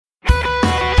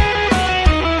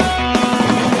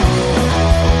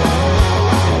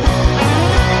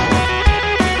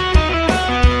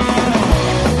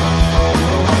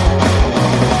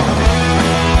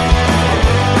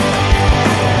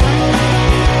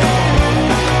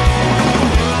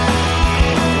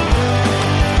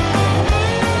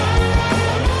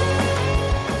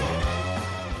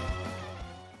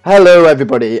Hello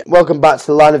everybody, welcome back to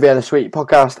the Line of Vienna Suite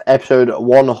podcast, episode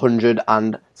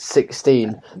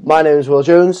 116. My name is Will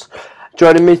Jones.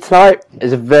 Joining me tonight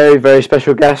is a very, very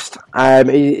special guest.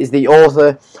 He is the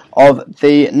author of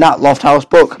the Nat Lofthouse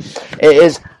book. It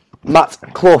is Matt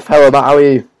Clough. Hello Matt, how are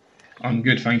you? I'm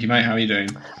good, thank you mate, how are you doing?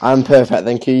 I'm perfect,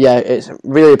 thank you. Yeah, it's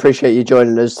really appreciate you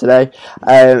joining us today.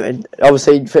 And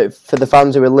obviously, for the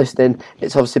fans who are listening,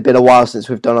 it's obviously been a while since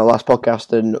we've done our last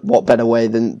podcast, and what better way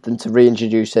than to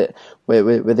reintroduce it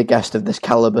with a guest of this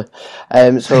calibre.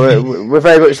 So we're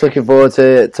very much looking forward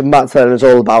to Matt telling us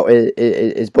all about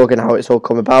his book and how it's all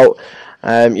come about.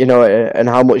 And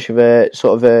how much of a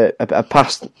sort of a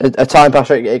time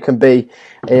passer it can be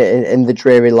in the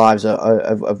dreary lives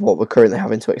of what we're currently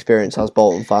having to experience as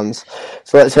Bolton fans.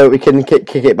 So let's hope we can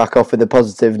kick it back off with a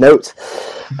positive note.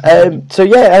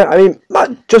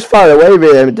 Matt, just fire away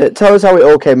really. Tell us how it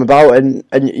all came about, and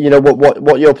you know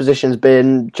what your position's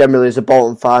been generally as a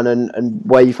Bolton fan, and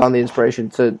where you found the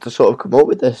inspiration to sort of come up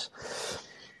with this.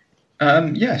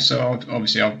 So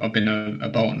I've been a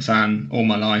Bolton fan all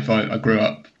my life. I grew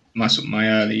up, my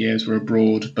early years were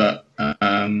abroad, but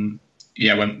as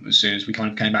soon as we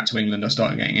kind of came back to England, I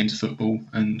started getting into football,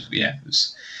 and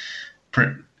was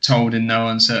told in no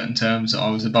uncertain terms that I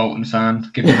was a Bolton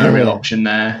fan, given no real option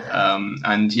there.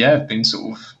 I've been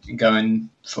sort of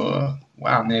going for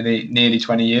nearly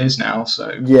 20 years now.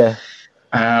 So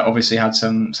obviously had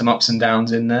some ups and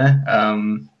downs in there.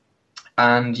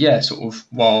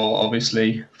 While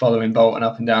obviously following Bolton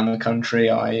up and down the country,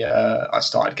 I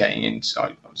started getting into,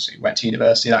 I obviously went to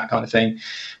university, that kind of thing,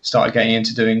 started getting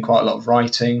into doing quite a lot of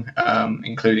writing,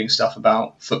 including stuff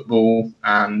about football,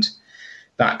 and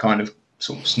that kind of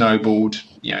sort of snowballed,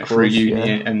 through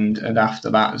uni and after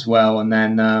that as well. And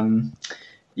then,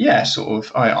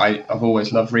 I've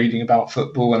always loved reading about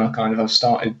football, and I've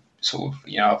started sort of,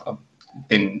 I've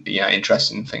been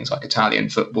interested in things like Italian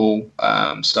football,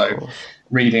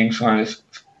 reading kind of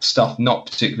stuff not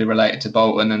particularly related to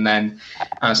Bolton, and then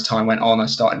as time went on I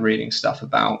started reading stuff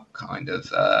about kind of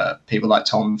people like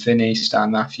Tom Finney,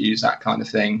 Stan Matthews, that kind of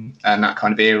thing, and that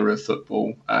kind of era of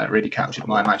football really captured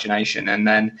my imagination. And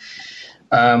then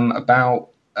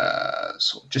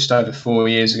just over 4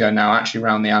 years ago now, actually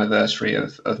around the anniversary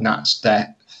of Nat's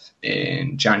death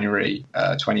in January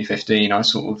 2015, I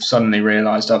sort of suddenly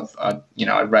realised I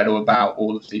read all about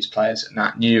all of these players that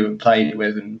Nat knew and played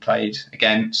with and played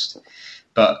against,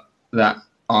 but that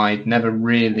I'd never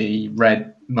really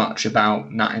read much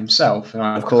about Nat himself. And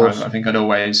I think I'd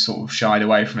always sort of shied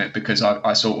away from it because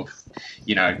I sort of,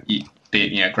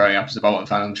 growing up as a Bolton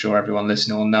fan, I'm sure everyone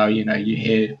listening will know, you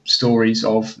hear stories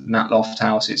of Nat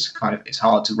Lofthouse. It's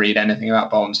hard to read anything about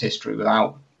Bolton's history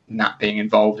without Nat being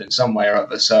involved in some way or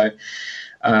other. So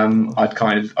I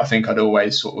think I'd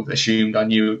always sort of assumed I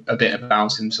knew a bit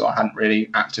about him, so I hadn't really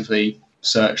actively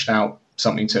searched out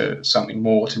something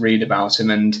more to read about him.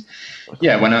 And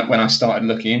when I started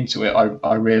looking into it,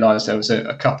 I realised there was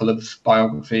a couple of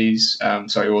autobiographies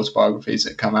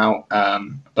that come out,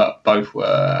 but both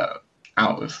were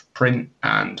out of print,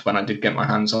 and when I did get my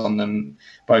hands on them,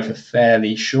 both are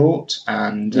fairly short,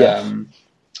 and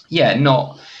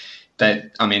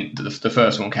the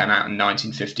first one came out in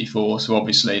 1954, so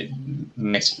obviously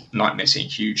missing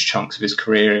huge chunks of his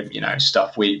career,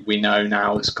 stuff we know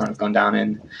now that's kind of gone down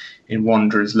in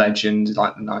Wanderers legend,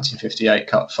 like the 1958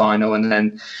 Cup final. And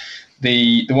then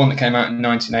the one that came out in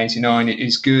 1989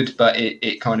 is good, but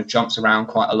it kind of jumps around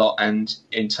quite a lot, and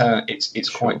in turn it's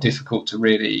quite difficult to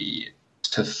really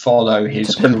to follow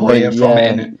his career from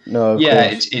it.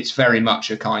 It's very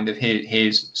much a kind of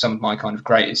here's some of my kind of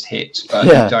greatest hits, but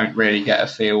you don't really get a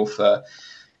feel for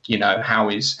how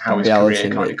his career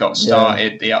kind of got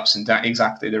started, the ups and downs,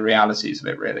 exactly the realities of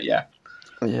it, really.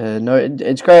 Yeah, no,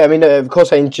 it's great. I mean, of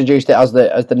course, I introduced it as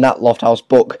the Nat Lofthouse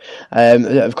book.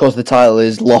 Of course, the title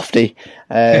is Lofty,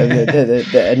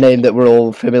 a name that we're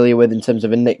all familiar with in terms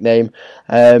of a nickname.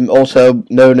 Also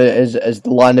known as the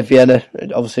Line of Vienna,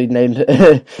 obviously named,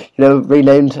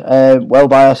 renamed well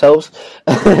by ourselves.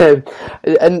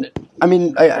 And I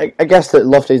mean, I guess that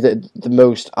Lofty is the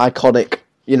most iconic,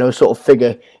 sort of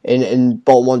figure in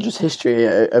Bolton Wanderers history,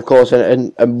 of course,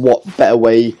 and what better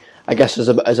way, I guess, as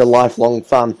a lifelong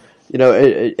fan,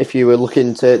 if you were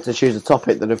looking to choose a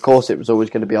topic, then of course it was always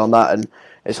going to be on that, and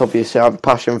it's obvious you have a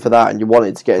passion for that, and you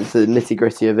wanted to get into the nitty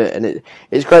gritty of it, and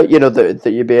it's great,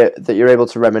 that you're able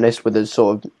to reminisce with us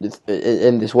sort of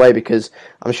in this way, because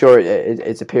I'm sure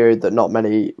it's a period that not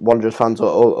many Wanderers fans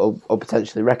or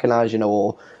potentially recognise,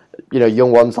 or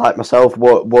young ones like myself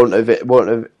won't have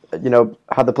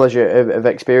had the pleasure of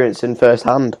experiencing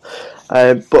firsthand.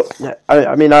 But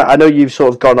I mean, I know you've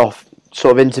sort of gone off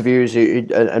sort of interviews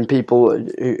and people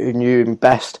who knew him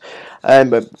best.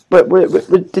 But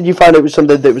did you find it was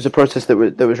something that was a process that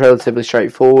was relatively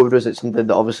straightforward? Was it something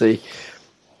that obviously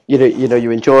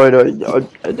you enjoyed, or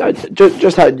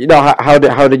just how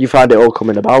did you find it all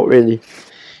coming about, really?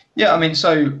 Yeah, I mean,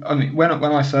 when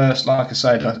I first, like I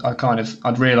said,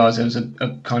 I'd realised there was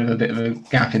a kind of a bit of a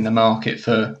gap in the market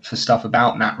for stuff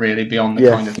about Nat, really, beyond the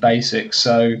kind of basics.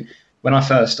 So when I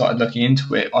first started looking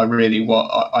into it, I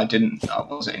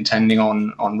wasn't intending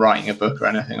on writing a book or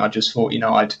anything. I just thought,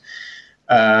 I'd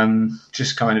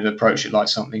just kind of approach it like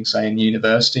something, say, in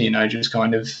university, just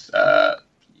kind of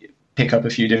pick up a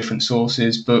few different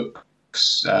sources,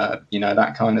 books,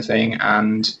 that kind of thing,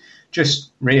 and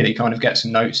just really kind of get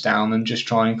some notes down and just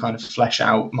try and kind of flesh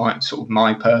out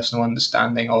my personal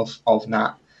understanding of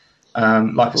Nat.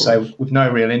 Like I say, with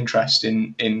no real interest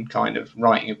in kind of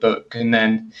writing a book. And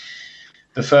then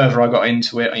the further I got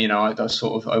into it,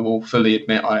 I will fully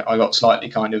admit I got slightly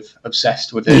kind of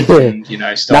obsessed with it,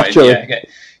 and started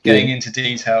getting into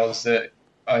details that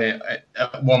I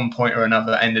at one point or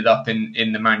another ended up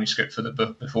in the manuscript for the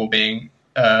book before being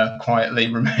quietly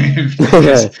removed,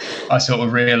 because I sort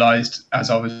of realised as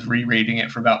I was rereading it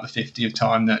for about the 50th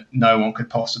time that no one could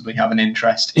possibly have an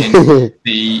interest in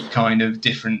the kind of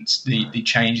difference, the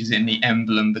changes in the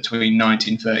emblem between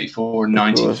 1934 and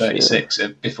 1936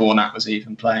 before Nat was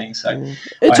even playing. So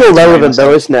it's all relevant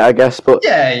though, isn't it? I guess, but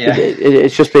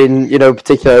it's just been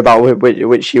particular about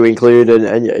which you include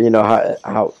and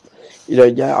how.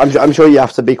 I'm sure you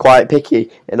have to be quite picky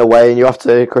in a way, and you have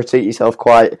to critique yourself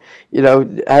quite,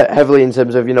 heavily in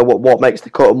terms of, what makes the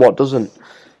cut and what doesn't.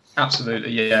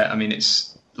 Absolutely, yeah. I mean,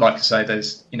 it's like I say,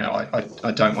 there's,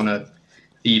 I don't want to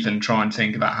even try and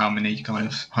think about how many kind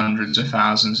of hundreds of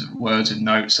thousands of words of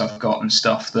notes I've got and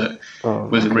stuff that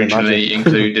was originally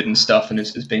included and stuff and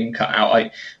is being cut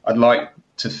out. I'd like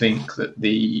to think that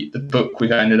the book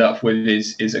we've ended up with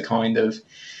is a kind of,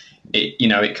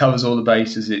 it covers all the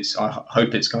bases. I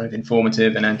hope it's kind of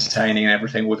informative and entertaining and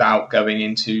everything without going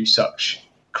into such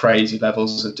crazy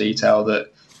levels of detail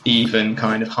that even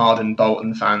kind of hardened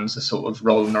Bolton fans are sort of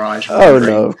rolling their eyes. Oh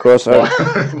no, of course. I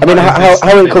mean,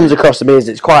 how it comes across to me is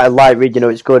it's quite a light read.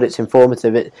 It's good. It's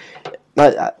informative.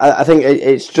 I think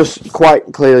it's just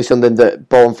quite clearly something that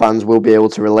Bolton fans will be able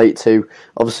to relate to.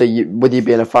 Obviously, with you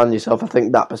being a fan yourself, I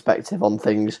think that perspective on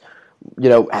things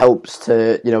helps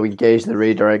to engage the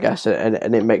reader, I guess,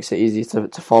 and it makes it easy to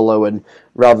follow. And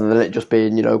rather than it just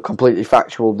being completely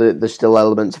factual, there's still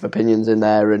elements of opinions in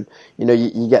there, and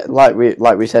you get like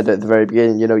we said at the very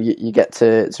beginning, you get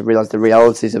to realise the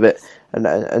realities of it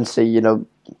and see the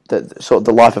sort of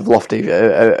the life of Lofty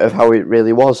of how it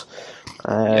really was.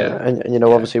 And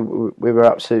obviously we were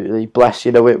absolutely blessed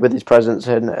with his presence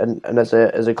and as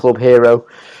a club hero.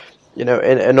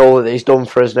 And all that he's done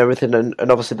for us and everything, and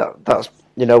obviously that's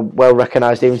well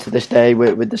recognised even to this day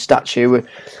with the statue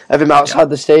of him outside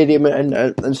the stadium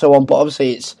and so on. But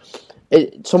obviously it's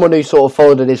someone who sort of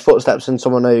followed in his footsteps, and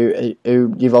someone who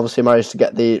you've obviously managed to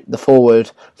get the forward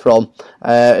from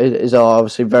is our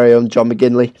obviously very own John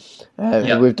McGinley,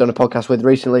 who we've done a podcast with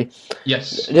recently.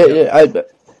 Yes.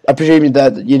 I presume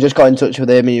that you just got in touch with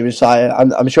him and he was like,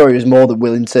 I'm sure he was more than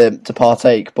willing to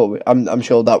partake, but I'm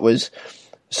sure that was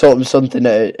sort of something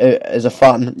as a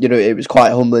fan, it was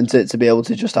quite humbling to be able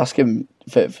to just ask him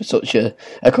for such a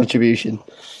contribution.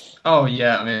 Oh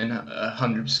yeah, I mean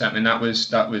 100%. I mean that was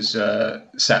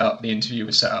set up. The interview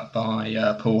was set up by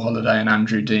Paul Holliday and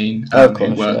Andrew Dean,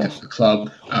 who work at the club.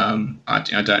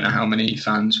 I don't know how many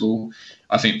fans will.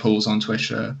 I think Paul's on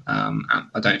Twitter.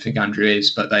 I don't think Andrew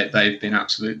is, but they've been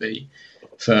absolutely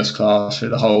first class through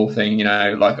the whole thing.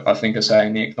 Like I think I say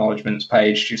in the acknowledgements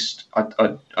page, just I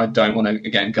don't want to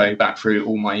again go back through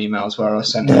all my emails where I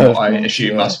sent what I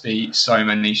assume must be so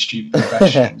many stupid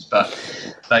questions, but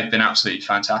they've been absolutely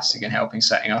fantastic in helping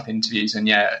setting up interviews.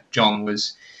 And John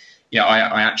was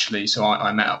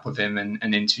I met up with him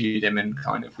and interviewed him, and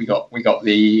kind of we got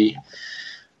the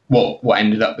what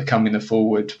ended up becoming the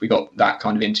forward. We got that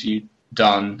kind of interview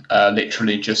done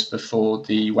literally just before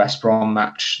the West Brom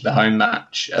match, the home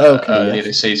match earlier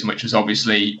this season,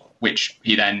 which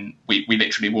he then we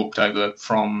literally walked over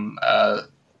from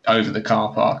over the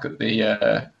car park at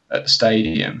the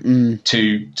stadium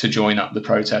to join up the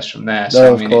protest from there.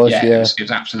 So it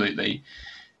was absolutely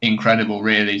incredible,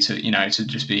 really, to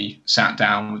just be sat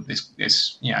down with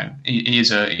this.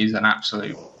 He's an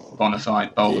absolute bona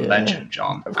fide Bolton legend,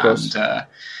 John, and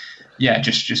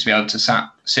just be able to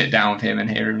sit down with him and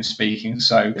hear him speaking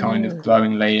so kind of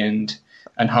glowingly and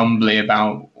humbly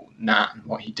about Nat and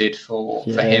what he did for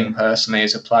him personally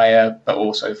as a player, but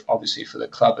also obviously for the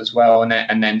club as well,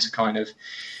 and then to kind of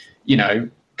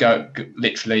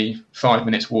literally 5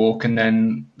 minutes walk, and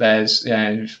then there's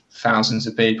thousands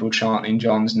of people chanting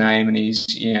John's name, and he's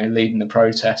leading the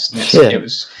protest, and it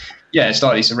was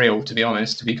slightly surreal, to be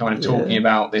honest, to be kind of talking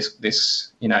about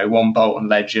this one Bolton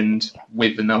legend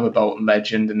with another Bolton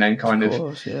legend, and then kind of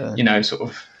sort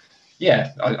of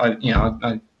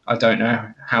I don't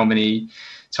know how many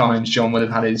times John would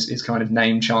have had his kind of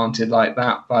name chanted like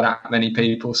that by that many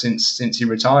people since he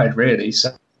retired, really.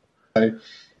 So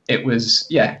it was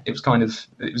a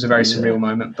very surreal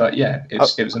moment, but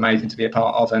it was amazing to be a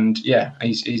part of, and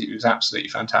he was absolutely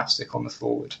fantastic on the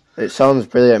forward. It sounds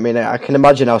brilliant. I mean, I can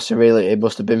imagine how surreal it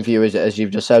must have been for you, as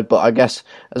you've just said, but I guess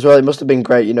as well it must have been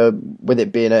great, with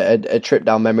it being a trip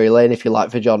down memory lane, if you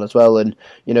like, for John as well, and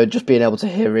just being able to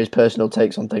hear his personal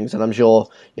takes on things. And I'm sure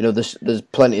there's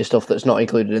plenty of stuff that's not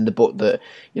included in the book that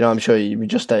I'm sure you were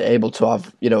just able to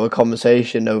have a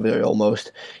conversation over it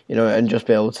almost, and just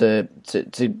be able to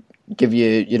give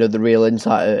you the real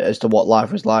insight as to what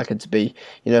life was like, and to be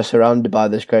surrounded by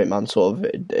this great man sort of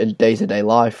in day-to-day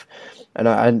life. And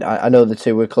I know the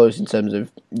two were close in terms of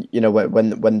when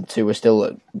the two were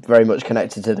still very much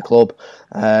connected to the club,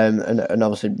 and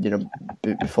obviously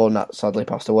before Nat sadly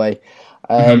passed away.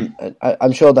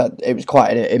 I'm sure that it was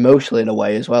quite emotional in a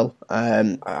way as well,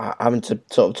 having to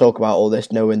sort of talk about all this,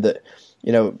 knowing that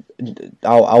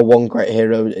our one great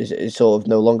hero is sort of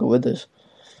no longer with us.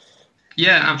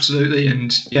 Yeah, absolutely,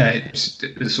 and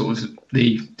it's sort of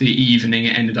the evening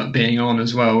it ended up being on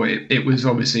as well. It was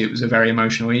a very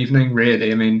emotional evening,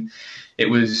 really. I mean, it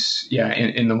was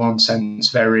in the one sense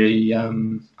very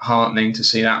heartening to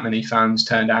see that many fans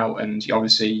turned out, and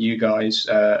obviously you guys,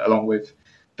 along with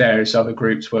various other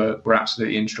groups, were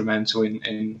absolutely instrumental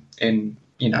in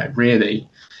really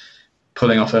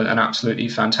pulling off an absolutely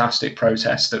fantastic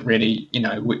protest that really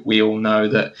we all know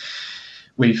that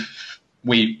we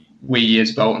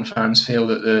as Bolton fans feel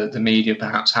that the media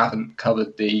perhaps haven't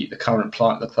covered the current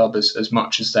plight of the club as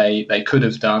much as they could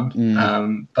have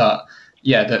done. But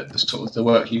the sort of the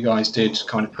work you guys did,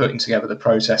 kind of putting together the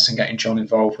protest and getting John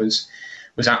involved was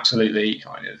absolutely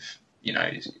kind of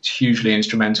it's hugely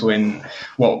instrumental in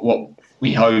what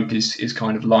we hope is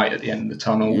kind of light at the end of the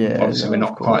tunnel. Obviously we're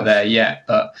not quite there yet,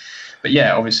 but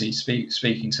obviously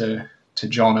speaking to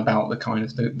John about the kind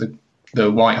of the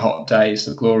white hot days,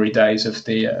 the glory days of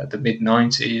the mid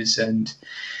 90s, and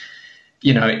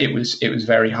it was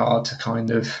very hard to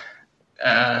kind of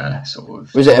sort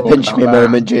of. Was it a pinch me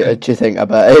moment? Do you think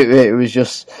about it? It was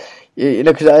just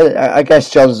because I guess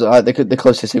John's the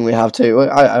closest thing we have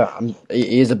to.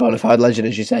 He is a bona fide legend,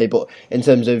 as you say, but in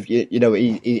terms of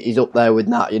he's up there with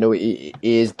Nat. He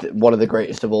is one of the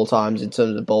greatest of all times in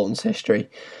terms of Bolton's history.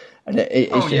 And I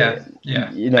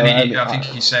think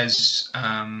he says,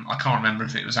 I can't remember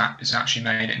if it's actually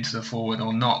made it into the forward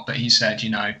or not, but he said,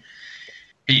 he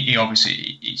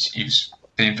obviously he was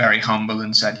being very humble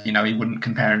and said, he wouldn't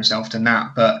compare himself to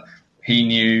Nat, but he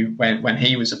knew when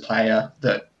he was a player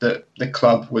that the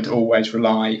club would always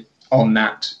rely on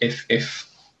Nat. If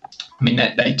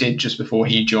they did just before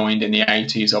he joined in the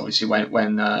 80s, obviously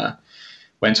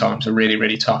when times were really,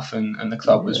 really tough and the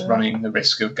club was running the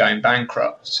risk of going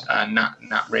bankrupt, and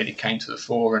Nat really came to the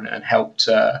fore and helped,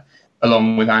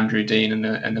 along with Andrew Dean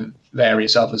and the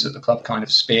various others at the club, kind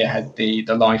of spearhead the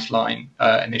Lifeline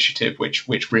initiative,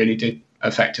 which really did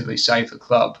effectively save the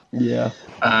club. Yeah.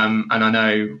 And I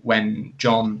know when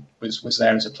John was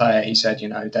there as a player, he said,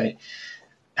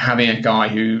 having a guy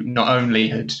who not only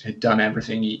had done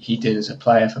everything he did as a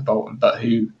player for Bolton, but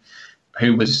who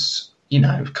was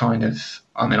kind of,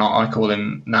 I call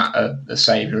him Nat the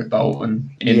saviour of Bolton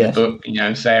in the book.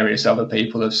 Various other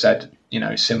people have said,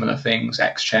 similar things,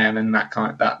 ex-chairman,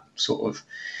 that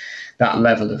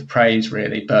level of praise,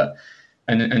 really. But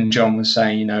and John was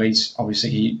saying, he's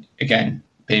obviously again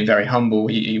being very humble.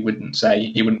 He wouldn't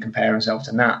compare himself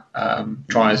to Nat.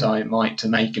 Try as I might to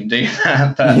make him do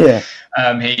that, but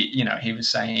he was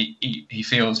saying he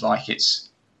feels like it's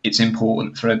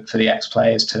important for the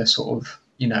ex-players to sort of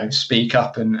speak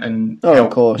up and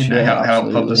help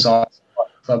publicise the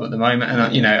club at the moment.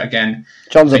 And again,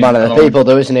 John's a man of the people,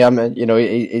 though, isn't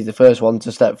he? He's the first one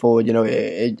to step forward.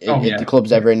 If the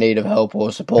club's ever in need of help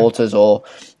or supporters, or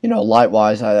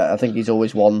likewise, I think he's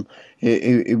always one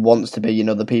who wants to be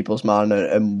the people's man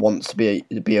and wants to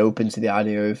be open to the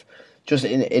idea of just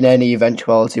in any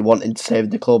eventuality wanting to save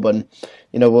the club. And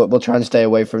we'll try and stay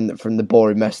away from the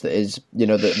boring mess that is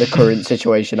the current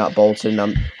situation at Bolton.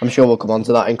 I'm sure we'll come on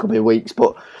to that in coming weeks,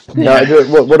 but I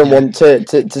wouldn't want to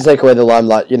take away the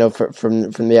limelight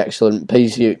from the excellent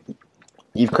piece you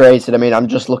you've created. I mean, I'm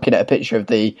just looking at a picture of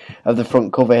the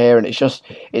front cover here, and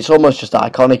it's almost just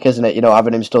iconic, isn't it?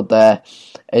 Having him stood there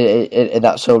in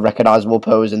that so recognisable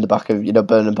pose in the back of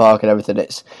Burnham Park and everything.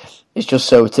 It's just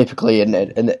so typically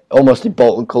and almost in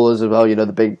Bolton colours as well. The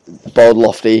big, bold,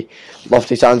 lofty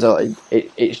signs.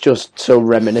 It's just so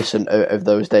reminiscent of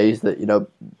those days that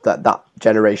that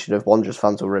generation of Wanderers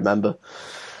fans will remember.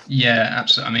 Yeah,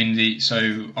 absolutely. I mean,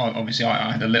 so obviously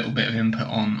I had a little bit of input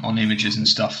on images and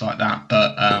stuff like that,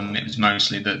 but it was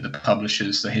mostly the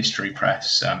publishers, the history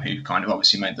press, who kind of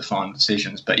obviously made the final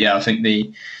decisions. But yeah, I think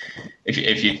if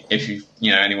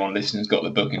you anyone listening's got the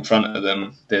book in front of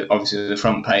them, obviously the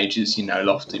front page is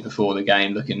Lofty before the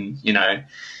game, looking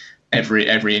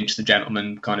every inch the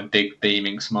gentleman, kind of big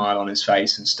beaming smile on his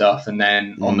face and stuff, and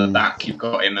then on the back you've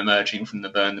got him emerging from the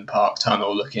Burnham Park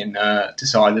tunnel looking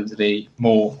decidedly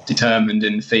more determined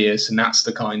and fierce, and that's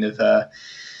the kind of I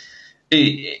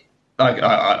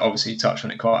obviously touched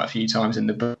on it quite a few times in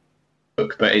the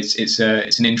book, but it's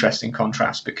an interesting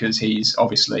contrast because he's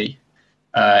obviously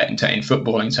in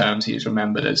footballing terms he's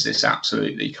remembered as this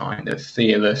absolutely kind of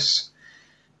fearless,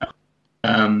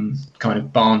 kind of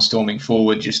barnstorming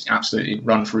forward, just absolutely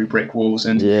run through brick walls.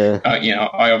 And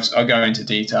I go into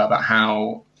detail about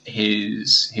how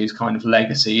his kind of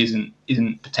legacy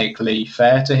isn't particularly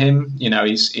fair to him.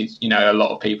 He's a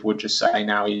lot of people would just say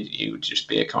now he would just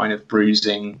be a kind of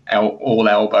bruising, all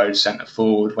elbowed centre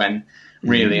forward, when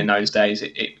really in those days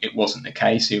it wasn't the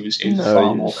case. He was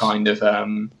far more kind of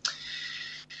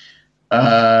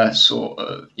sort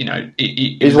of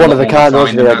he's one of the kind,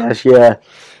 wasn't he? I guess, yeah.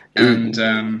 And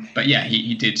but yeah,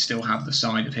 he did still have the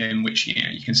side of him, which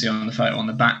you can see on the photo on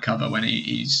the back cover, when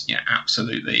he's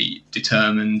absolutely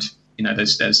determined.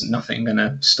 There's nothing going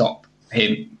to stop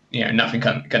him. Nothing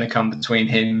going to come between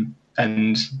him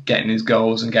and getting his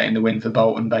goals and getting the win for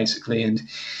Bolton, basically. And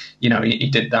he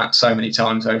did that so many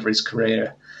times over his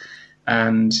career.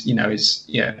 And it's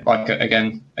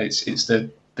the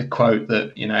quote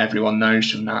that everyone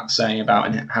knows from that, saying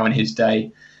about how in his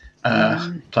day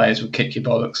players would kick your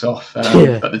bollocks off,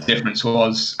 but the difference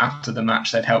was after the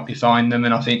match they'd help you find them.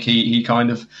 And I think he kind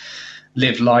of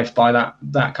lived life by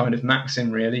that kind of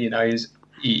maxim, really. When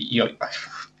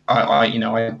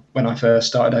I first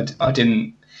started, I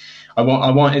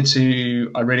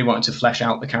really wanted to flesh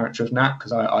out the character of Nat,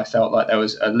 because I felt like there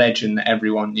was a legend that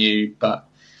everyone knew, but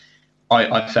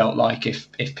I felt like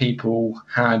if people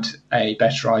had a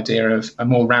better idea of a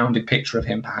more rounded picture of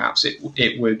him, perhaps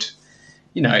it would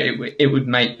it would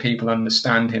make people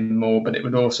understand him more, but it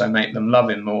would also make them love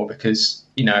him more, because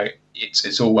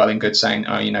it's all well and good saying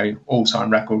all-time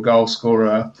record goal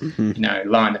scorer,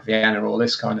 Lion of Vienna, all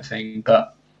this kind of thing,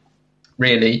 but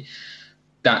really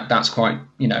that's quite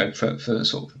for the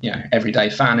sort of everyday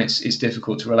fan, it's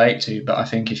difficult to relate to. But I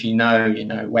think if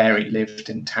where he lived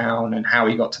in town and how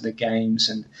he got to the games,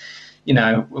 and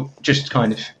just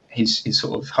kind of his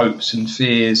sort of hopes and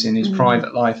fears in his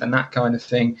private life and that kind of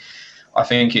thing, I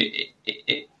think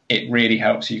it really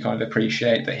helps you kind of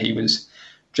appreciate that he was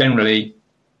generally,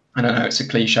 I don't know, it's a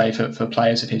cliche for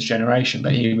players of his generation,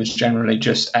 but he was generally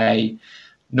just a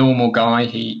normal guy.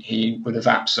 He would have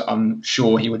I'm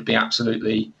sure he would be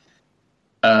absolutely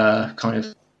kind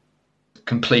of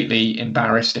completely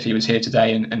embarrassed if he was here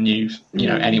today and knew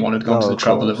anyone had gone to the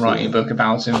trouble of writing a book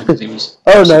about him, because he was.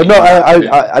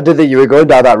 I did think you were going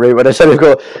down that route when I said I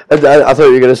thought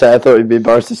you were going to say I thought you'd be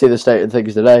embarrassed to see the state of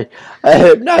things today.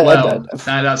 That's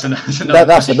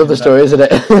another story, isn't it?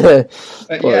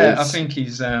 But yeah, I think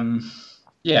he's.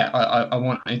 I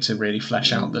wanted to really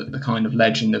flesh out the kind of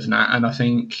legend of Nat, and I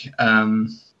think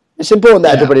it's important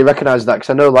that everybody recognises that,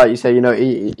 because I know, like you say,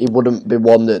 he wouldn't be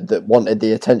one that wanted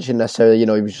the attention necessarily. He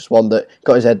was just one that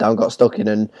got his head down, got stuck in,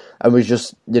 and was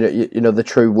just the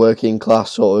true working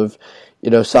class sort of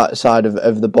side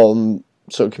of the bottom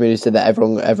sort of community that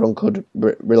everyone could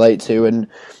relate to, and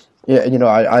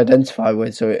I identify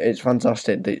with. So it's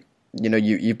fantastic that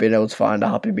you've been able to find a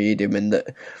happy medium, and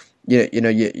that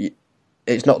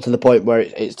it's not to the point where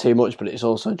it's too much, but it's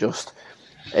also just.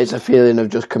 It's a feeling of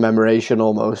just commemoration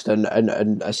almost, and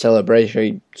a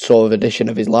celebration sort of edition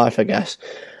of his life, I guess.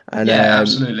 And,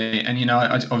 absolutely. And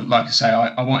I like I say,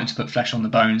 I wanted to put flesh on the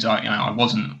bones. I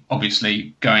wasn't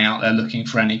obviously going out there looking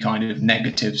for any kind of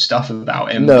negative stuff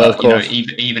about him. No, but of course.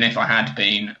 even if I had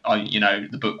been,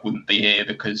 the book wouldn't be here,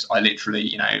 because I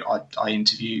literally, I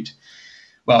interviewed.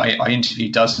 Well, I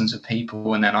interviewed dozens of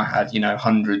people, and then I had,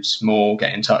 hundreds more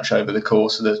get in touch over the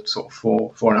course of the sort of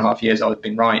four and a half years I've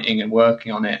been writing and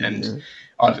working on it. And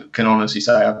I can honestly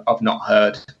say I've not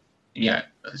heard,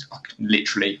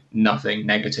 literally nothing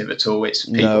negative at all. It's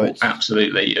people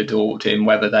absolutely adored him,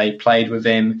 whether they played with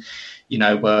him.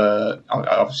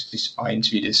 Obviously I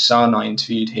interviewed his son, I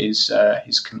interviewed his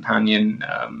companion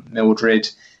Mildred,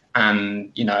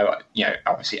 and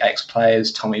obviously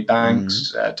ex-players, Tommy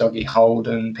Banks, Dougie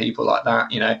Holden, people like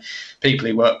that. People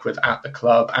he worked with at the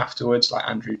club afterwards, like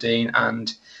Andrew Dean,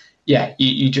 and yeah,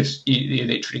 you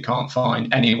literally can't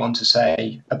find anyone to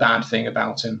say a bad thing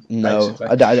about him. No,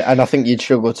 basically. And I think you'd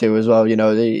struggle to as well.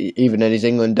 Even in his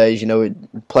England days,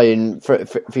 playing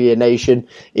for your nation.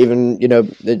 Even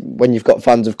when you've got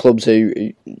fans of clubs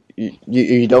who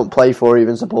you don't play for,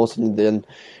 even supporting them.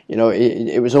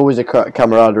 It was always a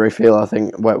camaraderie feel. I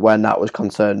think when that was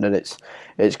concerned, and it's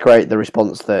great the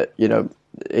response that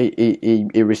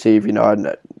he received.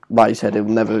 And like you said,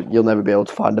 you'll never be able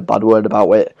to find a bad word about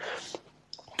it.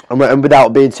 And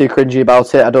without being too cringy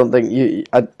about it, I don't think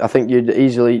I think you'd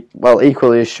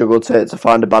equally struggle to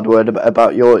find a bad word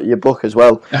about your book as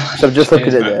well. So I'm just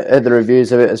looking at the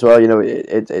reviews of it as well.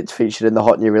 It's featured in the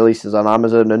hot new releases on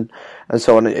Amazon and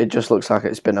so on. It just looks like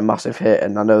it's been a massive hit,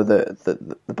 and I know that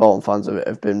the Bolton fans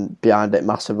have been behind it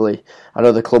massively. I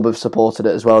know the club have supported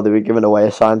it as well. They were giving away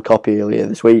a signed copy earlier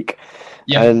this week.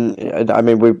 Yeah. And I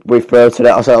mean, we've promoted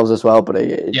it ourselves as well, but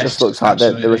it just looks like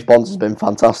the response has been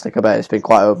fantastic. I bet it's been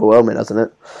quite overwhelming, hasn't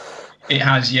it? It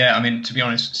has, yeah. I mean, to be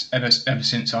honest, ever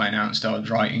since I announced I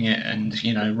was writing it, and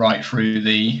right through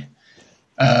the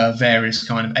various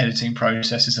kind of editing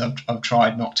processes, I've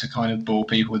tried not to kind of bore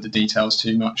people with the details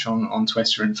too much on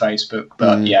Twitter and Facebook.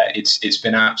 But yeah,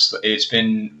 it's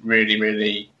been really,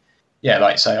 really. Yeah,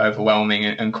 like I say, overwhelming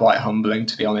and quite humbling,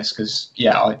 to be honest. Because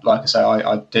I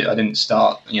didn't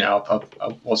start.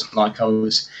 I wasn't like I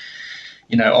was,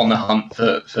 on the hunt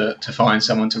to find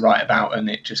someone to write about, and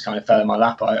it just kind of fell in my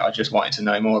lap. I just wanted to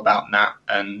know more about Nat,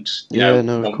 and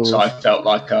once I felt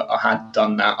like I had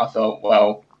done that, I thought,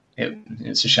 well,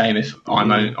 it's a shame if I'm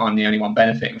the only one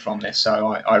benefiting from this. So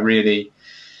I really,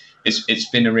 it's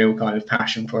been a real kind of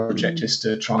passion project just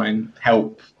to try and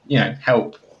help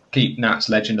keep Nat's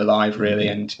legend alive, really,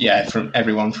 and from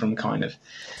everyone from kind of.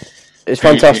 It's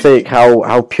fantastic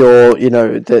how pure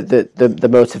the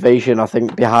motivation I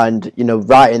think behind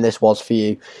writing this was for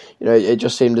you. It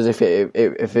just seemed as if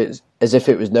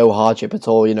it was no hardship at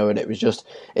all. And it was just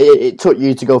it took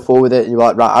you to go forward with it, and you're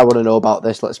like, right, I want to know about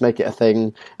this. Let's make it a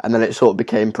thing, and then it sort of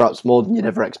became perhaps more than you'd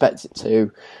ever expect it to.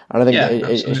 And I think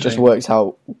it just works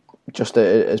out just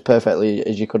as perfectly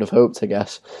as you could have hoped, I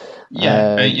guess.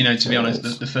 Yeah, to be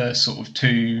honest, the first sort of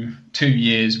two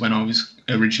years when I was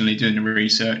originally doing the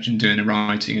research and doing the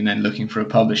writing and then looking for a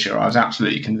publisher, I was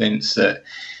absolutely convinced that,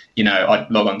 I'd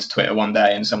log onto Twitter one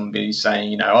day and someone would be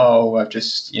saying, I've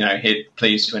just,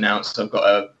 pleased to announce I've got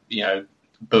a,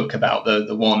 book about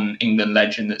the one England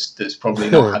legend that's probably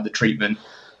not had the treatment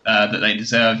that they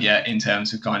deserve yet in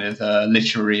terms of kind of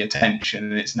literary attention,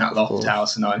 and it's Nat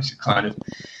Lofthouse, and I was kind of.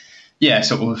 Yeah,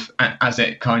 sort of as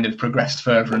it kind of progressed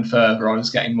further and further, I was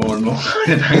getting more and more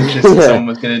kind of anxious that someone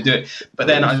was going to do it. But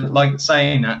then I like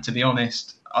saying that, to be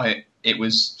honest, it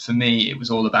was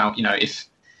all about,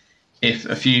 if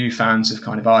a few fans of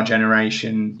kind of our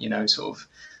generation, sort of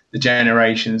the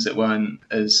generations that weren't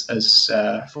as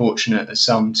fortunate as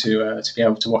some to be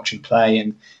able to watch him play,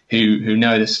 and who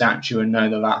know the statue and know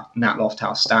the Nat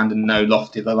Lofthouse stand and know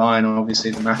Lofty the Lion, obviously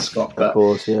the mascot, but of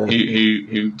course, yeah.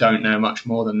 who don't know much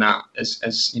more than that, as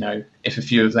if a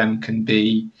few of them can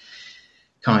be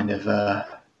kind of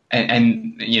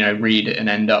read it and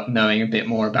end up knowing a bit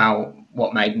more about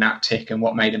what made Nat tick and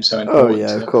what made him so important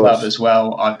to the club as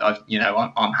well.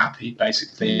 I'm happy,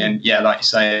 basically, and like you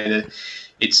say,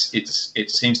 it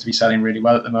seems to be selling really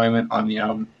well at the moment.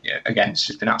 Again, it's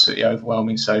just been absolutely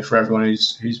overwhelming. So for everyone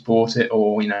who's bought it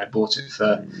or bought it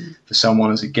for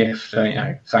someone as a gift,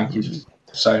 thank you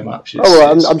so much.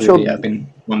 I'm sure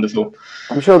been wonderful.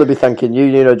 I'm sure they'll be thanking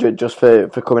you, just for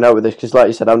coming out with this, because like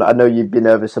you said, I know you'd be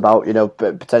nervous about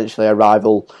potentially a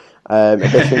rival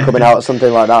edition coming out or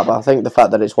something like that. But I think the fact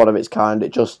that it's one of its kind,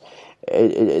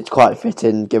 it's quite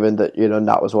fitting, given that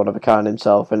Nat was one of a kind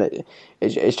himself, and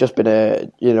it's just been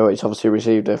it's obviously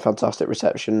received a fantastic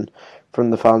reception from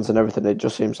the fans and everything. It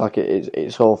just seems like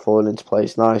it's all fallen into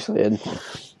place nicely, and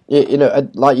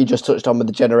like you just touched on with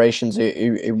the generations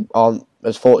who aren't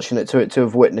as fortunate to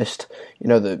have witnessed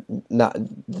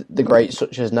the greats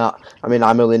such as Nat. I mean,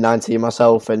 I'm only 19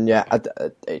 myself, and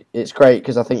it's great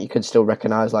because I think you can still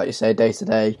recognise, like you say, day to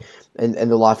day in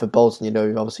the life of Bolton.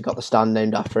 You've obviously got the stand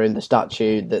named after him, the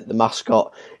statue, the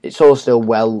mascot. It's all still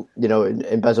well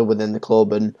embezzled within the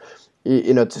club, and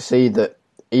to see that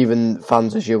even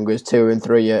fans as young as 2 and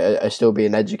 3 are still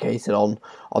being educated on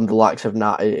the likes of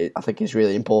Nat, I think is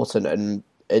really important. And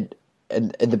in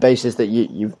the basis that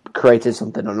you've created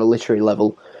something on a literary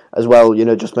level as well,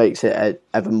 just makes it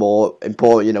ever more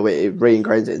important. It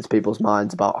re-ingrains it into people's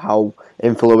minds about how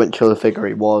influential a figure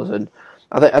he was, and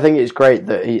I think it's great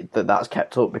that that's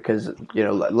kept up, because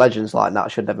legends like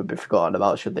that should never be forgotten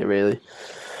about, should they? Really?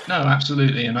 No,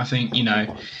 absolutely, and I think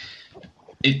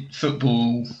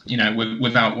football,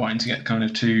 without wanting to get kind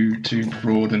of too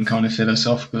broad and kind of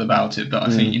philosophical about it, but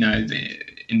I think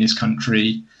in this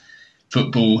country,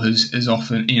 football has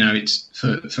often, it's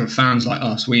for fans like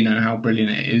us, we know how brilliant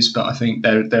it is, but I think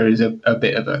there is a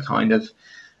bit of a kind of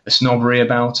a snobbery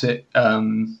about it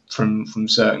from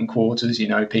certain quarters.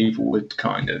 People would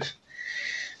kind of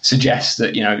suggest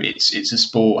that it's a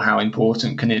sport. How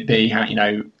important can it be? How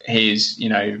here's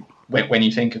when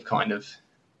you think of kind of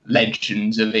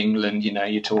legends of England,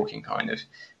 you're talking kind of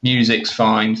music's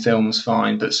fine, film's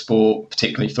fine, but sport,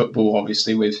 particularly football,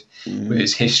 obviously with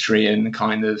its history and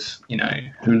kind of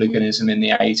hooliganism in the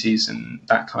 80s and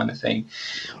that kind of thing.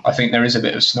 I think there is a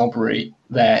bit of snobbery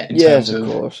there in terms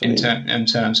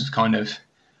of kind of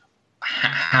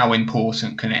how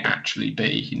important can it actually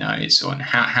be? It's on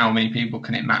how many people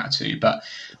can it matter to? But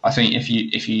I think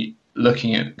if you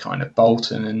looking at kind of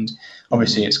Bolton, and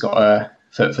obviously it's got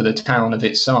for the town of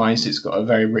its size, it's got a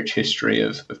very rich history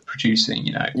of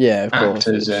producing,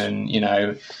 actors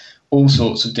and, all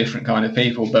sorts of different kind of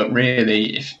people. But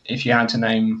really, if you had to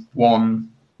name one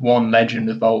legend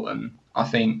of Bolton, I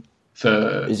think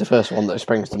he's the first one that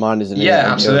springs to mind, isn't he?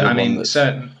 Yeah, absolutely. I mean,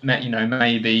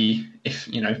 maybe if,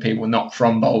 people not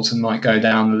from Bolton might go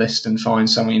down the list and find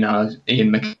someone,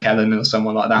 Ian McKellen or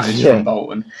someone like that who's from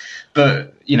Bolton.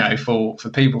 But, for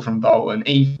people from Bolton,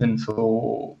 even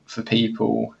for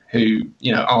people who,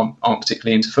 aren't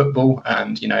particularly into football,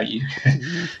 and, you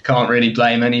can't really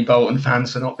blame any Bolton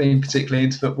fans for not being particularly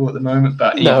into football at the moment.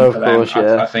 But even for them,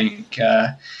 I think,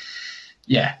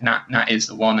 Nat is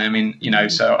the one. I mean,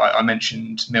 so I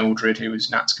mentioned Mildred, who was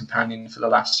Nat's companion for the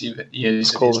last few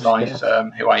years of his life,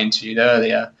 who I interviewed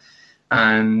earlier.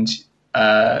 And,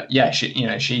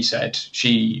 she said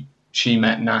she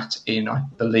met Nat in, I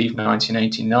believe,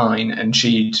 1989, and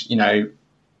she'd,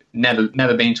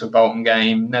 never been to a Bolton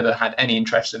game, never had any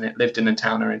interest in it, lived in the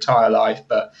town her entire life,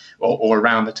 or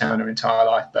around the town her entire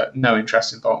life, but no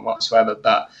interest in Bolton whatsoever.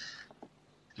 But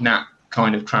Nat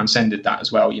kind of transcended that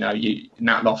as well.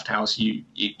 Nat Lofthouse, you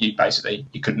basically,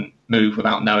 you couldn't move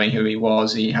without knowing who he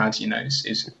was. He had,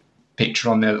 his picture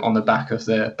on the back of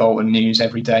the Bolton News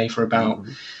every day for about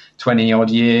 20 odd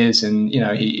years, and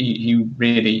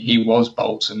he was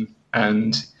Bolton.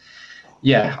 And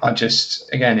I just,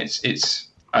 again, it's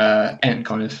and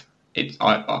kind of it.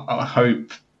 I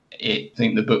hope I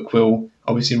think the book will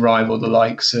obviously rival the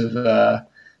likes of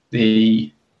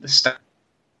the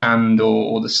stand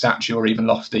or the statue, or even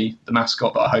Lofty, the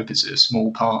mascot. But I hope it's a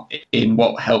small part in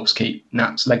what helps keep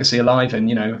Nat's legacy alive, and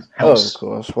helps, of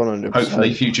course, 100%.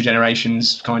 Hopefully future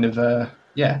generations kind of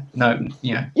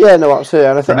absolutely.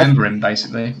 And remember him,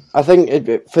 basically. I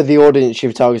think for the audience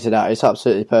you've targeted at, it's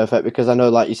absolutely perfect, because I know,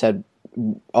 like you said,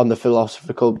 on the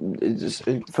philosophical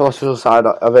side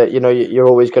of it, you're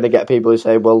always going to get people who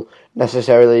say, well,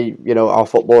 necessarily, our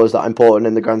football is that important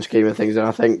in the grand scheme of things. And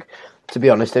I think, to be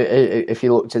honest, if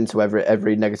you looked into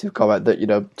every negative comment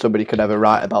that somebody could ever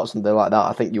write about something like that,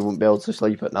 I think you wouldn't be able to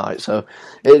sleep at night. So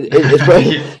it's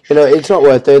it's not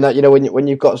worth doing that. When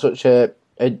you've got such a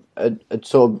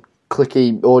sort of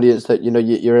cliquey audience that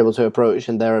you're able to approach,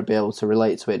 and they'll be able to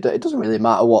relate to it. It doesn't really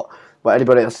matter what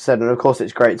anybody else said, and of course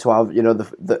it's great to have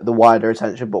the wider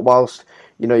attention. But whilst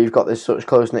you've got this such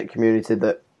close knit community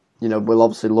that will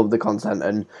obviously love the content,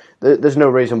 and there's no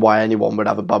reason why anyone would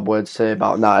have a bad word to say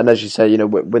about that. And as you say,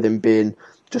 with him being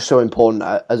just so important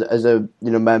as a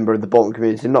member of the Bolton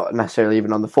community, not necessarily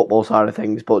even on the football side of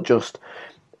things, but just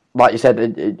like you said,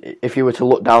 if you were to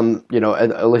look down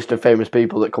a list of famous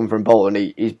people that come from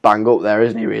Bolton, he's bang up there,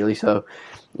 isn't he? Really, so.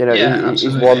 He's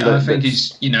one that I think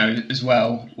he's, as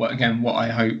well, what I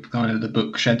hope kind of the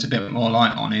book sheds a bit more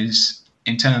light on is,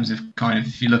 in terms of kind of,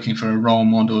 if you're looking for a role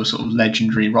model, a sort of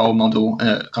legendary role model,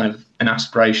 kind of an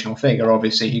aspirational figure.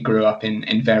 Obviously, he grew up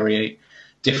in very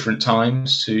different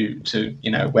times to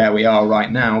where we are right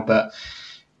now. But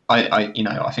I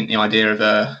think the idea of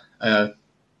a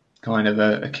kind of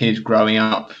a kid growing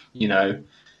up,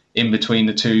 in between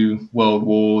the two world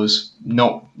wars,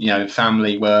 not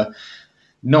family were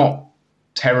not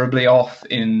terribly off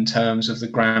in terms of the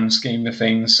grand scheme of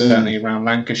things, certainly around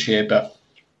Lancashire, but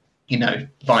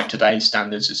by today's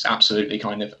standards, it's absolutely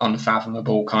kind of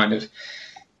unfathomable, kind of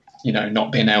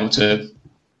not being able to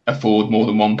afford more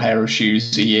than one pair of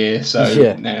shoes a year, so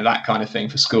that kind of thing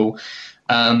for school.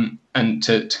 And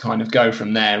to kind of go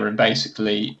from there, and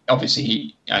basically,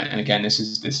 obviously, and again, this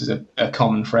is a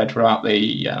common thread throughout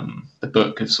the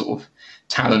book of sort of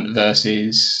talent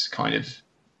versus kind of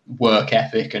work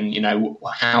ethic, and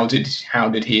how did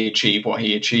he achieve what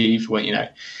he achieved? Well,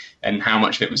 and how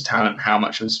much of it was talent, how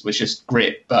much was just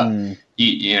grit. But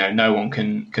no one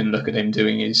can look at him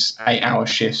doing his 8-hour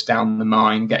shifts down the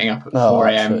mine, getting up at 4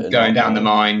 a.m., going down the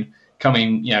mine,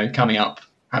 coming up,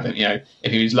 having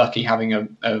if he was lucky, having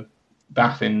a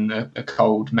bath in a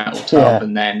cold metal tub,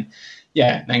 and then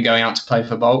going out to play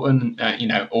for Bolton.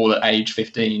 All at age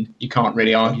 15, you can't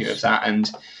really argue with that. And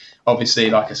obviously,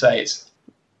 like I say, it's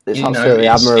absolutely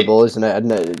admirable, isn't it?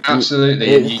 And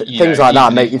absolutely, things like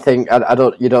that make you think.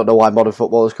 You don't know why modern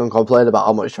footballers can complain about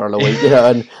how much they're on a week,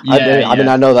 And I mean,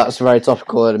 I know that's very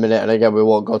topical in a minute, and again, we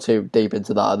won't go too deep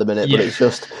into that at the minute. But it's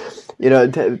just,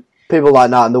 people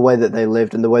like that and the way that they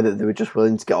lived and the way that they were just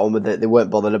willing to get on with it. They weren't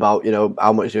bothered about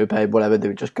how much they were paid, whatever.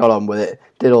 They just got on with it,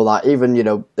 did all that. Even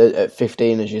at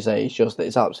 15, as you say,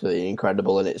 it's absolutely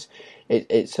incredible, and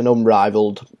it's an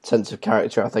unrivaled sense of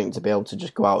character, I think, to be able to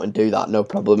just go out and do that, no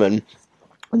problem, and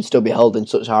still be held in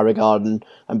such high regard and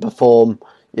perform,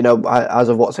 as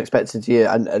of what's expected to you,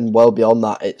 and well beyond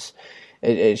that.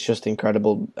 It's just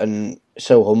incredible and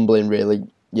so humbling, really,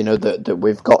 that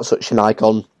we've got such an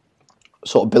icon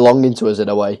sort of belonging to us in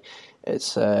a way.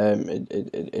 It's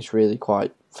really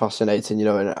quite fascinating,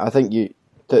 and I think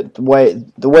the way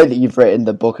that you've written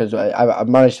the book, as I've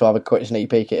managed to have a quick sneak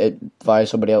peek at it via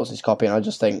somebody else's copy, and I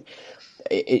just think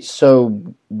it's so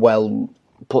well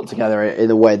put together in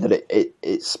a way that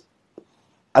it's.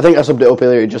 I think I summed it up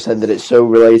earlier. You just said that it's so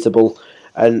relatable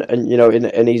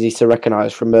and easy to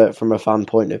recognise from a fan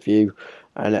point of view,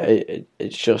 and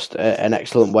it's just an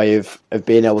excellent way of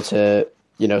being able to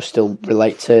still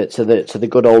relate to the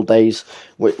good old days,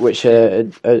 which are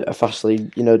fastly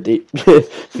becoming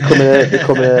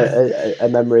a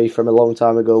memory from a long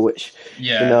time ago, which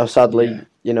sadly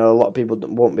a lot of people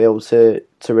won't be able to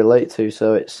relate to.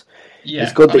 So it's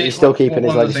good that you're still keeping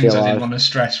his legacy alive. One of the things I did want to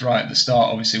stress right at the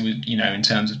start, obviously, was in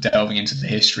terms of delving into the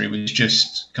history, was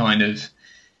just kind of.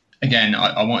 Again,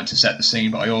 I wanted to set the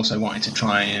scene, but I also wanted to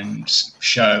try and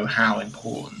show how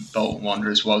important Bolton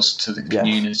Wanderers was to the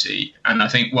community. And I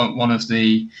think one of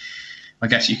the, I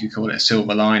guess you could call it a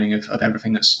silver lining of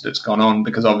everything that's gone on,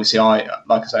 because obviously I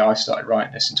started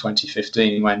writing this in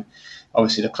 2015 when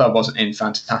obviously the club wasn't in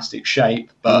fantastic shape,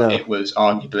 but it was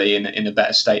arguably in a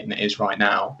better state than it is right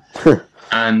now.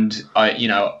 And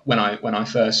I, when I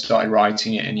first started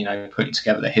writing it and putting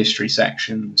together the history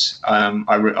sections, I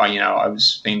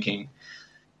was thinking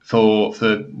for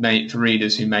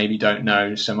readers who maybe don't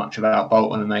know so much about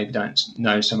Bolton and maybe don't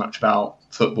know so much about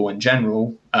football in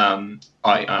general, I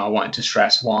wanted to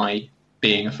stress why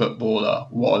being a footballer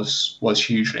was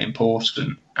hugely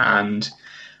important. And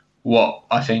what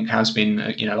I think has been,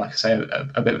 like I say,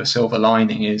 a bit of a silver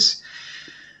lining is.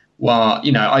 Well,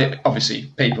 I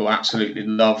obviously people absolutely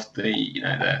loved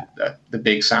the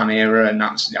Big Sam era, and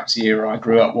that's the era I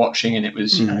grew up watching, and it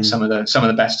was some of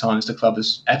the best times the club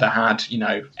has ever had,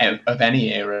 of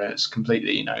any era. It's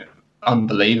completely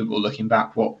unbelievable looking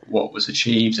back what was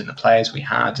achieved and the players we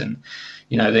had, and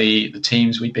the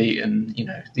teams we beat, and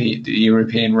the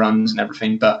European runs and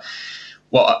everything. But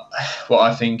what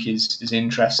I think is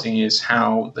interesting is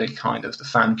how the kind of the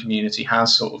fan community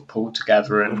has sort of pulled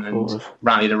together and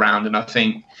rallied around. And I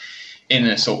think in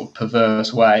a sort of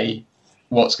perverse way,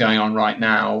 what's going on right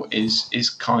now is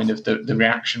kind of the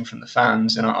reaction from the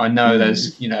fans. And I know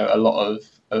there's, a lot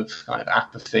of kind of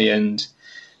apathy and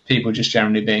people just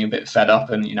generally being a bit fed up.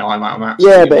 And, I'm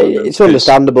absolutely... Yeah, but it's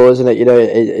understandable, isn't it?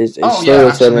 It's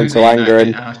slowly turning into anger.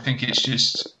 And I think it's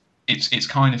just... It's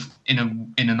kind of in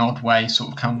an odd way sort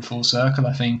of come full circle.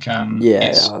 I think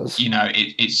it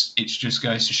just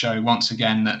goes to show once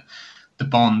again that the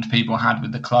bond people had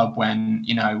with the club when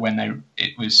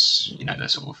it was the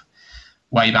sort of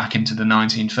way back into the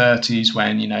 1930s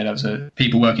when there was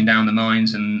people working down the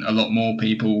mines and a lot more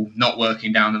people not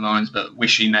working down the mines but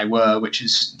wishing they were, which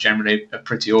is generally a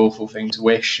pretty awful thing to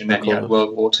wish. And then you had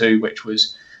World War II, which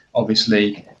was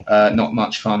obviously not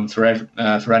much fun for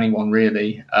anyone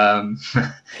really, and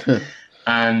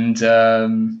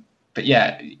but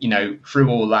through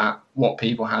all that, what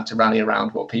people had to rally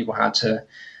around, what people had to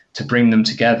bring them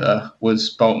together was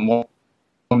Bolton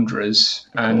Wanderers.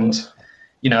 And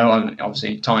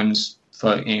obviously times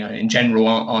for in general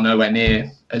are nowhere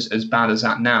near as bad as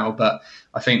that now, but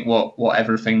I think what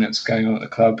everything that's going on at the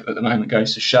club at the moment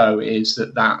goes to show is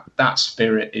that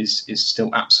spirit is still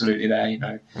absolutely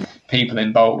there. People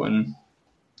in Bolton,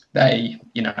 they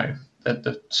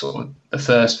the sort of the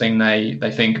first thing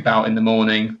they think about in the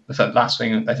morning, the last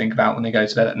thing that they think about when they go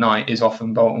to bed at night is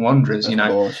often Bolton Wanderers. Of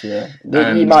course, yeah.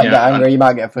 And, you might get angry, you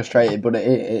might get frustrated, but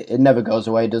it never goes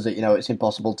away, does it? It's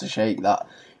impossible to shake that.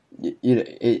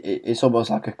 It's almost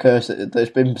like a curse that's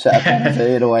been set upon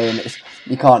you in a way, and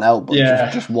you can't help but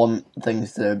just want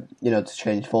things to to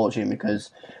change fortune,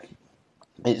 because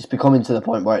it's becoming to the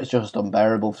point where it's just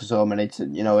unbearable for so many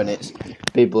and it's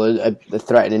people are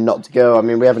threatening not to go. I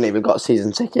mean, we haven't even got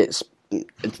season tickets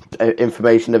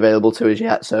information available to us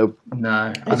yet, so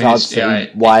no, it's hard to see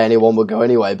why anyone would go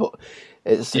anyway, but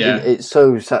it's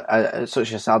so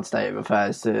such a sad state of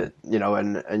affairs to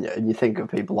and you think of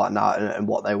people like that and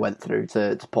what they went through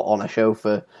to put on a show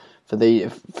for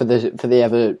the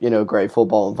ever grateful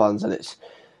Bolton fans, and it's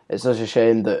such a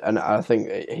shame that, and I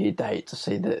think he'd hate to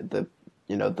see the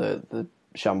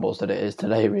shambles that it is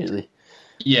today, really.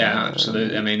 Yeah,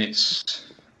 absolutely. I mean, it's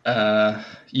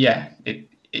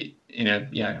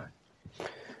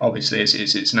obviously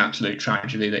it's an absolute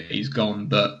tragedy that he's gone,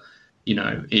 but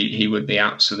he would be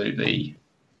absolutely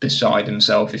beside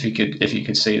himself if he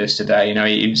could see this today.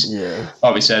 He was,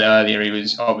 like we said earlier, he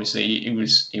was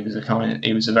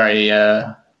a very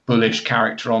bullish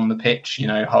character on the pitch,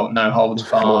 no holds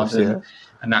barred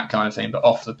and that kind of thing. But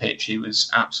off the pitch, he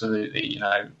was absolutely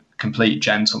complete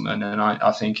gentleman, and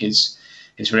I think his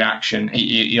reaction,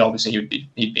 he obviously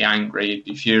he'd be angry, he'd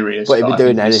be furious, but he'd be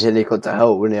doing anything he could to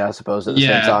help, wouldn't he? I suppose at the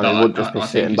same time, he wouldn't just be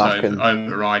sitting back. His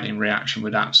overriding reaction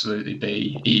would absolutely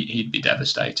be he'd be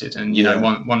devastated. And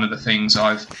one of the things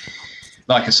I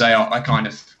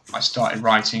started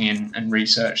writing in and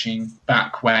researching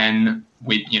back when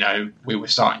we were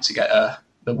starting to get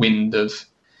the wind of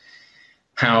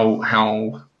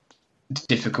how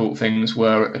difficult things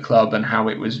were at the club, and how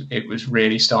it was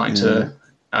really starting to.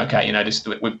 Okay,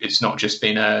 it's not just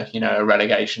been a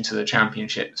relegation to the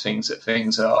Championship. Things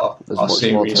are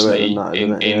seriously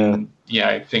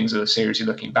things are seriously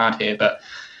looking bad here. But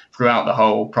throughout the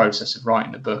whole process of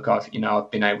writing the book, I've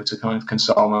been able to kind of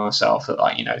console myself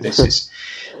that this is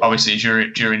obviously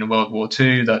during the World War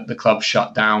II that the club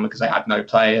shut down because they had no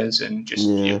players and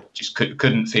just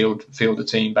couldn't field a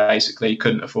team, basically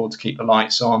couldn't afford to keep the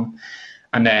lights on.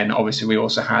 And then obviously we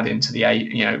also had into the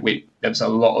there was a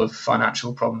lot of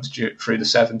financial problems through the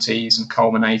 70s, and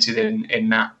culminated in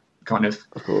that kind of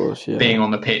course, being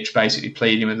on the pitch, basically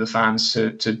pleading with the fans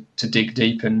to dig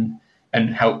deep and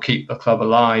help keep the club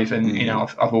alive. And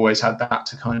I've always had that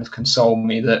to kind of console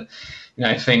me that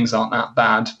things aren't that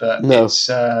bad. But it's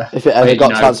if it ever got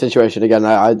to that situation again,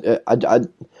 I the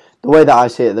way that I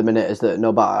see it at the minute is that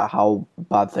no matter how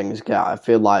bad things get, I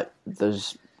feel like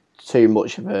there's too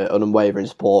much of an unwavering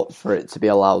support for it to be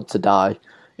allowed to die.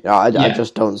 I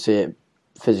just don't see it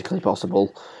physically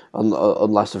possible,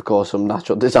 unless of course some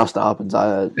natural disaster happens.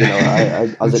 As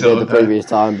it did the previous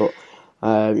time. But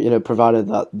provided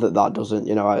that doesn't,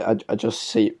 I just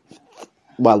see.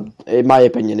 Well, in my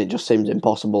opinion, it just seems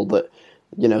impossible that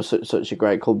such a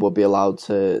great club would be allowed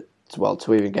to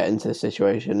even get into this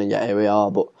situation, and yet here we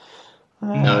are. But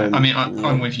no, I mean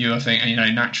I'm with you. I think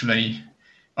naturally.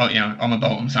 I'm a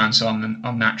Bolton fan, so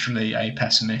I'm naturally a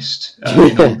pessimist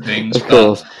in all things. Of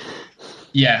course.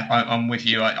 But I'm with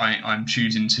you. I'm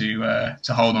choosing to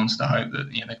hold on to the hope that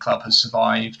the club has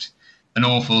survived an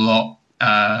awful lot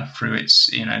through its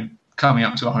coming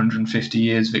up to 150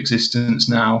 years of existence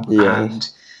now.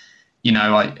 Yes. And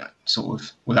I sort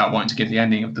of, without wanting to give the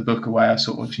ending of the book away, I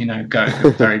sort of go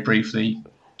very briefly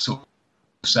sort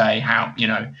of say how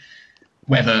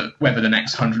whether the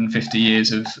next 150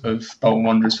 years of Bolton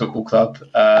Wanderers Football Club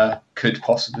could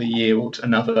possibly yield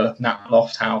another Nat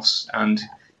Lofthouse. And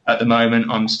at the moment,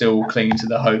 I'm still clinging to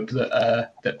the hope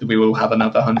that we will have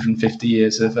another 150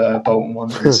 years of Bolton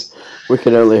Wanderers. We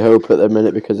can only hope at the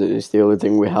minute, because it's the only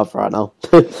thing we have right now.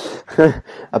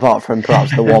 Apart from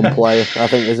perhaps the one player, I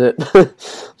think, is it?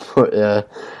 But yeah.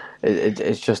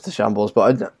 It's just a shambles.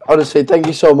 But honestly, thank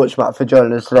you so much, Matt, for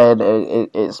joining us today. And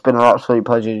it's been an absolute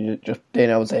pleasure just being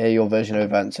able to hear your version of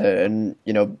events and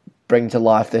bring to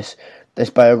life this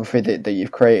biography that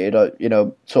you've created.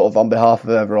 Sort of on behalf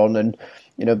of everyone, and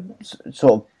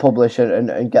sort of publish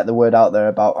and get the word out there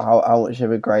about how much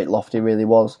of a great Lofty really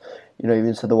was.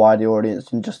 Even to the wider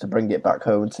audience, and just to bring it back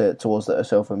home to us that are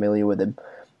so familiar with him.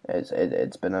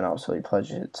 It's been an absolute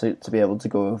pleasure to be able to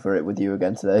go over it with you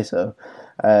again today. So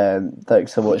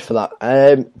thanks so much for that.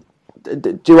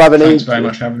 Do you have any? Thanks very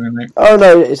much for having me, mate. Oh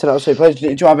no, it's an absolute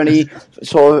pleasure. Do you have any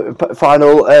sort of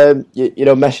final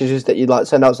messages that you'd like to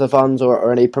send out to the fans,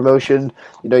 or any promotion?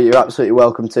 You're absolutely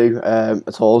welcome to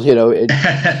at all. Take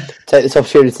this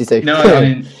opportunity to. No, I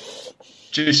mean,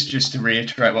 just to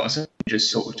reiterate what I said,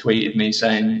 just sort of tweeted me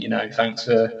saying, thanks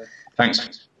for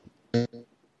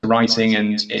writing,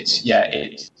 and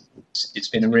it's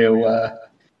been a real.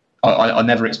 I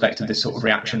never expected this sort of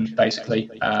reaction, basically.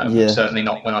 Certainly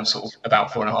not when I'm sort of about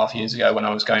 4.5 years ago, when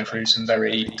I was going through some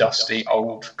very dusty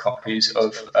old copies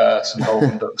of some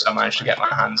Bolton books I managed to get my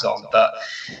hands on. But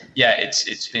yeah,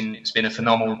 it's been a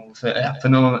phenomenal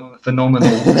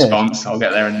response. I'll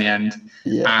get there in the end.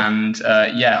 And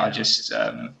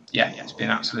it's been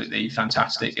absolutely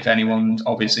fantastic. If anyone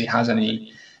obviously has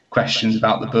any questions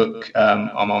about the book,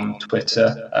 I'm on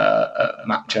Twitter at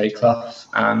Matt J. Clough,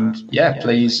 and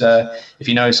please, if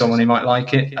you know someone who might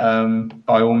like it,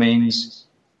 by all means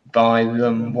buy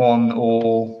them one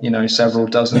or several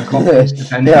dozen copies,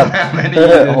 depending on how many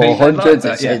or hundreds.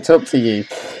 It's up to you.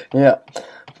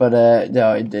 But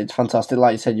it's fantastic.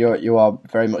 Like you said, you are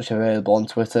very much available on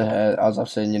Twitter, as I've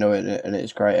seen, and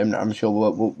it's great. And I'm sure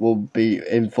we'll be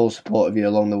in full support of you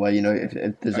along the way.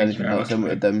 If there's anything else in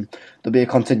with them, there'll be a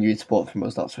continued support from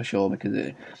us. That's for sure,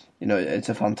 because it's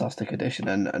a fantastic edition,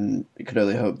 and you can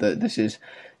only hope that this is.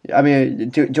 I mean,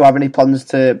 do you have any plans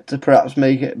to perhaps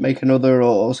make another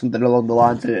or something along the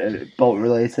lines of Bolton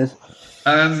related?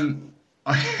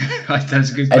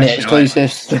 That's a good question. Any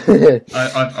exclusives?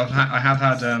 I have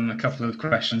had a couple of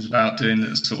questions about doing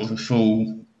sort of a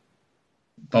full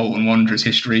Bolton Wanderers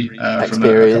history from a couple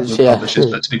of publishers,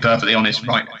 but to be perfectly honest,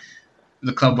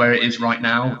 the club where it is right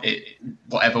now,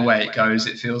 whatever way it goes,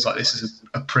 it feels like this is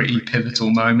a pretty pivotal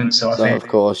moment. So I think, of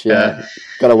course, got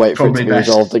to wait for it to be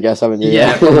resolved, I guess, haven't you?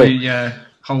 Yeah, probably,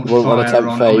 hold fire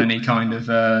on any kind of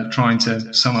trying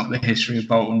to sum up the history of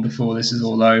Bolton before this is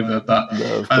all over. But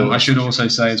I should also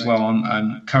say as well,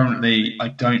 I'm currently, I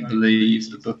don't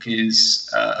believe the book is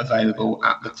available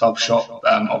at the club shop,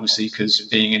 obviously, because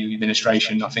being in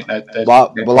administration, I think they're I'd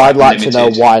like limited. To know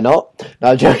why not.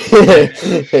 No,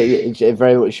 it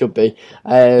very much should be.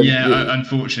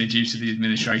 Unfortunately, due to the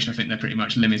administration, I think they're pretty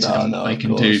much limited on what they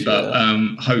can do. But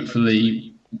hopefully,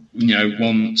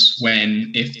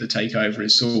 if the takeover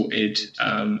is sorted,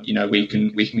 we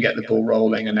can get the ball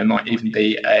rolling, and there might even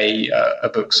be a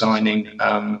book signing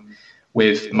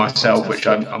with myself, which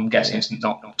I'm guessing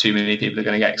not too many people are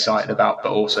going to get excited about,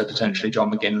 but also potentially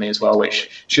John McGinley as well, which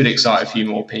should excite a few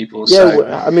more people.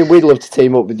 I mean, we'd love to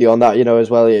team up with you on that, as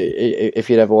well. If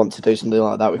you'd ever want to do something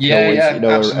like that, we can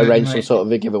always, arrange some sort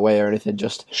of a giveaway or anything.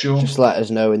 Just let us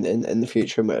know in the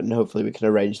future, and hopefully we can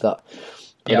arrange that.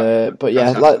 But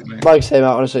like I say,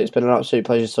 Matt, honestly, it's been an absolute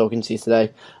pleasure talking to you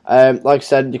today. Like I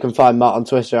said, you can find Matt on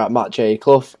Twitter at Matt J.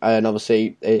 Clough, and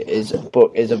obviously his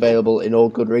book is available in all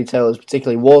good retailers,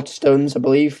 particularly Waterstones, I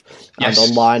believe, and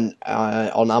online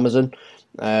on Amazon.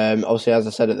 Obviously, as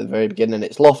I said at the very beginning,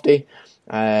 it's lofty.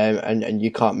 And you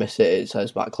can't miss it. It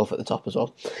says Matt Clough at the top as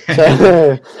well.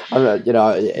 So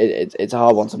it's a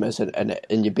hard one to miss, and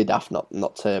you'd be daft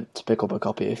not to pick up a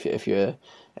copy if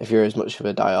you're as much of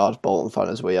a diehard Bolton fan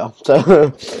as we are.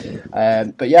 So,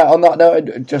 but yeah, on that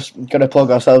note, just gonna plug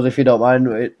ourselves if you don't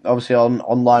mind. Obviously on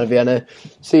Line of Vienna,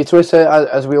 see Twitter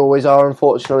as we always are.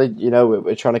 Unfortunately,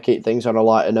 we're trying to keep things on a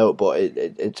lighter note, but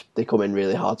it's becoming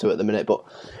really hard to at the minute. But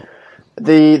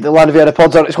the Line of Vienna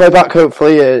pod's on its way back,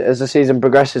 hopefully, as the season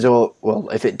progresses, or, well,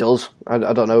 if it does. I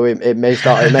don't know, it may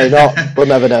start, it may not, we'll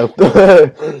never know.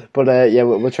 But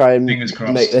we'll try and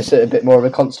make this a bit more of a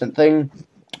constant thing.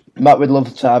 Matt, we'd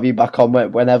love to have you back on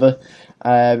whenever.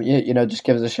 Just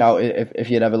give us a shout if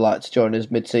you'd ever like to join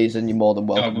us mid-season. You're more than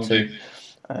welcome to.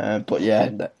 But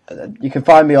you can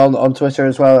find me on Twitter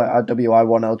as well at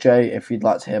WI1LJ. If you'd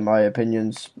like to hear my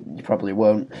opinions, you probably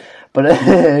won't. But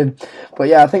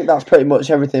I think that's pretty much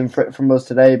everything from us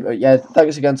today. But yeah,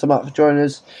 thanks again to Matt for joining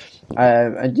us.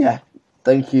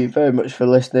 Thank you very much for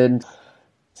listening.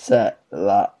 C'est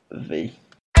la vie.